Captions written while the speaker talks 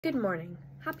Good morning.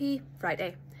 Happy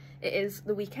Friday. It is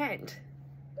the weekend.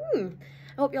 I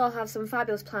hope you all have some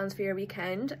fabulous plans for your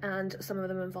weekend, and some of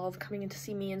them involve coming in to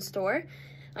see me in store.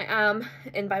 I am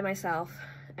in by myself.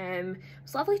 It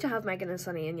was lovely to have Megan and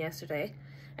Sunny in yesterday.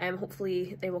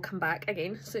 Hopefully they will come back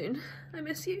again soon. I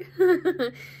miss you.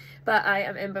 But I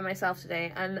am in by myself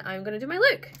today and I'm going to do my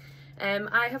look.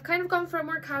 I have kind of gone for a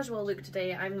more casual look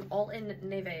today. I'm all in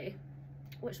navy,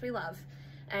 which we love.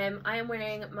 I am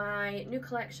wearing my new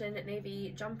collection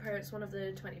navy jumper. It's one of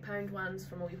the £20 ones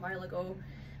from a wee while ago.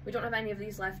 We don't have any of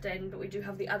these left in, but we do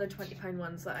have the other £20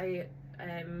 ones that I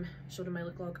showed in my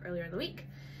look log earlier in the week.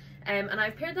 And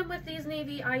I've paired them with these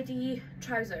navy ID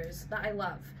trousers that I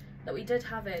love, that we did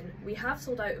have in. We have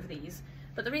sold out of these,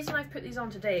 but the reason I've put these on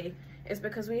today is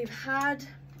because we've had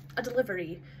a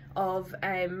delivery of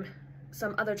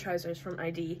some other trousers from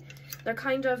ID. They're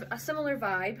kind of a similar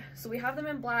vibe, so we have them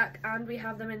in black and we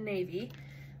have them in navy.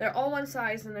 They're all one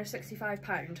size and they're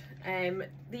 £65.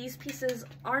 These pieces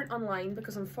aren't online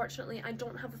because unfortunately I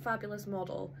don't have a fabulous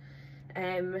model,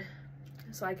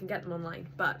 so I can get them online.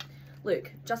 But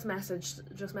look, just message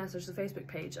the Facebook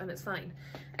page and it's fine.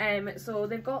 So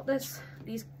they've got these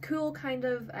cool kind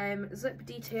of zip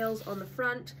details on the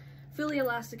front, fully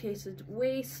elasticated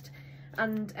waist,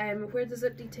 and where the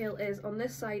zip detail is on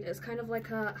this side is kind of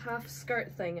like a half skirt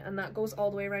thing, and that goes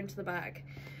all the way around to the back.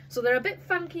 So they're a bit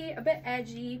funky, a bit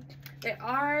edgy. They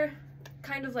are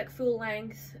kind of like full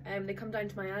length. They come down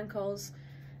to my ankles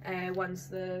once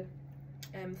the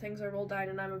things are rolled down,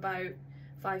 and I'm about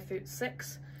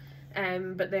 5'6".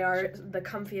 But they are the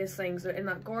comfiest things. They're in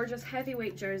that gorgeous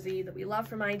heavyweight jersey that we love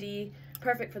from ID,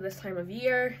 perfect for this time of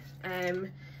year.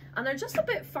 And they're just a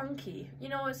bit funky, you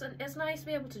know. It's nice to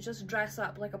be able to just dress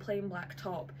up like a plain black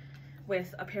top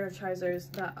with a pair of trousers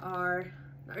that are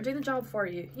doing the job for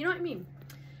you, you know what I mean?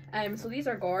 So these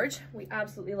are gorge. We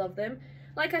absolutely love them.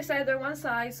 Like I said, they're one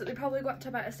size, so they probably go up to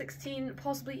about a 16,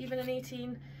 possibly even an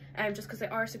 18, just because they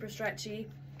are super stretchy.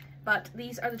 But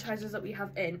these are the trousers that we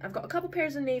have in. I've got a couple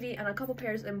pairs in navy and a couple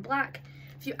pairs in black.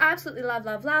 If you absolutely love,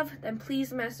 love, love, then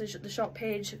please message the shop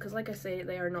page, because like I say,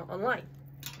 they are not online.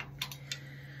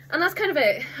 And that's kind of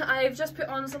it. I've just put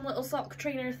on some little sock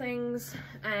trainer things,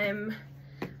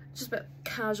 just a bit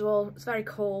casual. It's very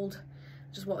cold.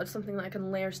 Just wanted something that I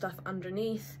can layer stuff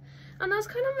underneath. And that's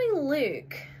kind of my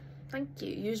look. Thank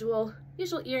you. Usual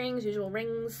earrings, usual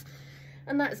rings,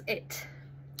 and that is it.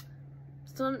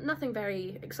 So nothing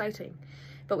very exciting.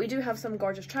 But we do have some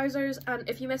gorgeous trousers, and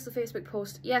if you missed the Facebook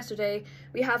post yesterday,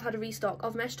 we have had a restock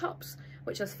of mesh tops,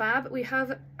 which is fab. We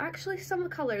have actually some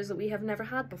colours that we have never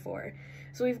had before.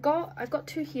 So I've got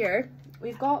two here.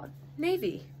 We've got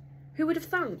navy. Who would have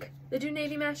thunk? They do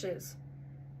navy meshes.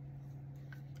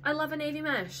 I love a navy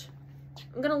mesh.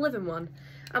 I'm gonna live in one.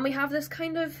 And we have this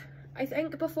kind of, I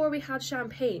think before we had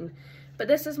champagne, but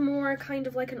this is more kind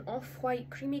of like an off-white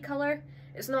creamy colour.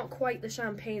 It's not quite the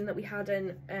champagne that we had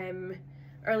in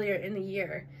earlier in the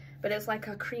year, but it's like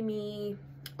a creamy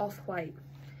off-white.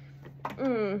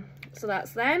 So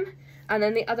that's them. And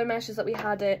then the other meshes that we've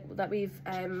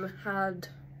had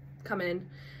come in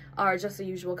are just the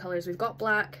usual colours. We've got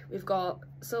black, we've got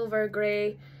silver,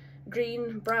 grey,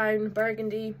 green, brown,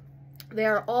 burgundy. They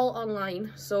are all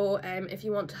online, so if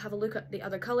you want to have a look at the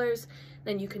other colours,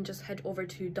 then you can just head over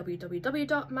to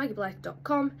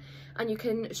www.maggiebleck.com and you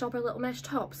can shop our little mesh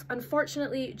tops.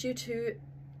 Unfortunately, due to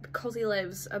Cosy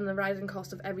Lives and the rising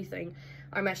cost of everything,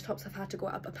 our mesh tops have had to go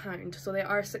up £1, so they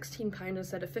are £16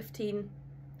 instead of 15.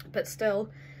 But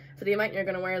still, for the amount you're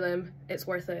going to wear them, it's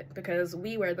worth it, because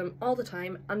we wear them all the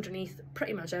time underneath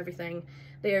pretty much everything.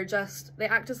 They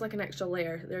act as like an extra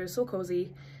layer. They're so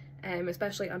cozy,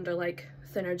 especially under like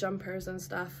thinner jumpers and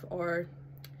stuff, or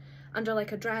under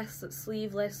like a dress that's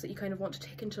sleeveless that you kind of want to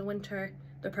take into winter.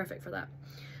 They're perfect for that.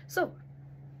 So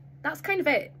that's kind of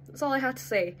it. That's all I had to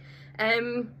say.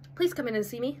 Please come in and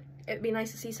see me. It'd be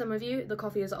nice to see some of you. The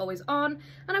coffee is always on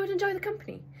and I would enjoy the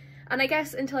company. And I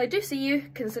guess until I do see you,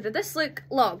 consider this look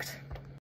logged.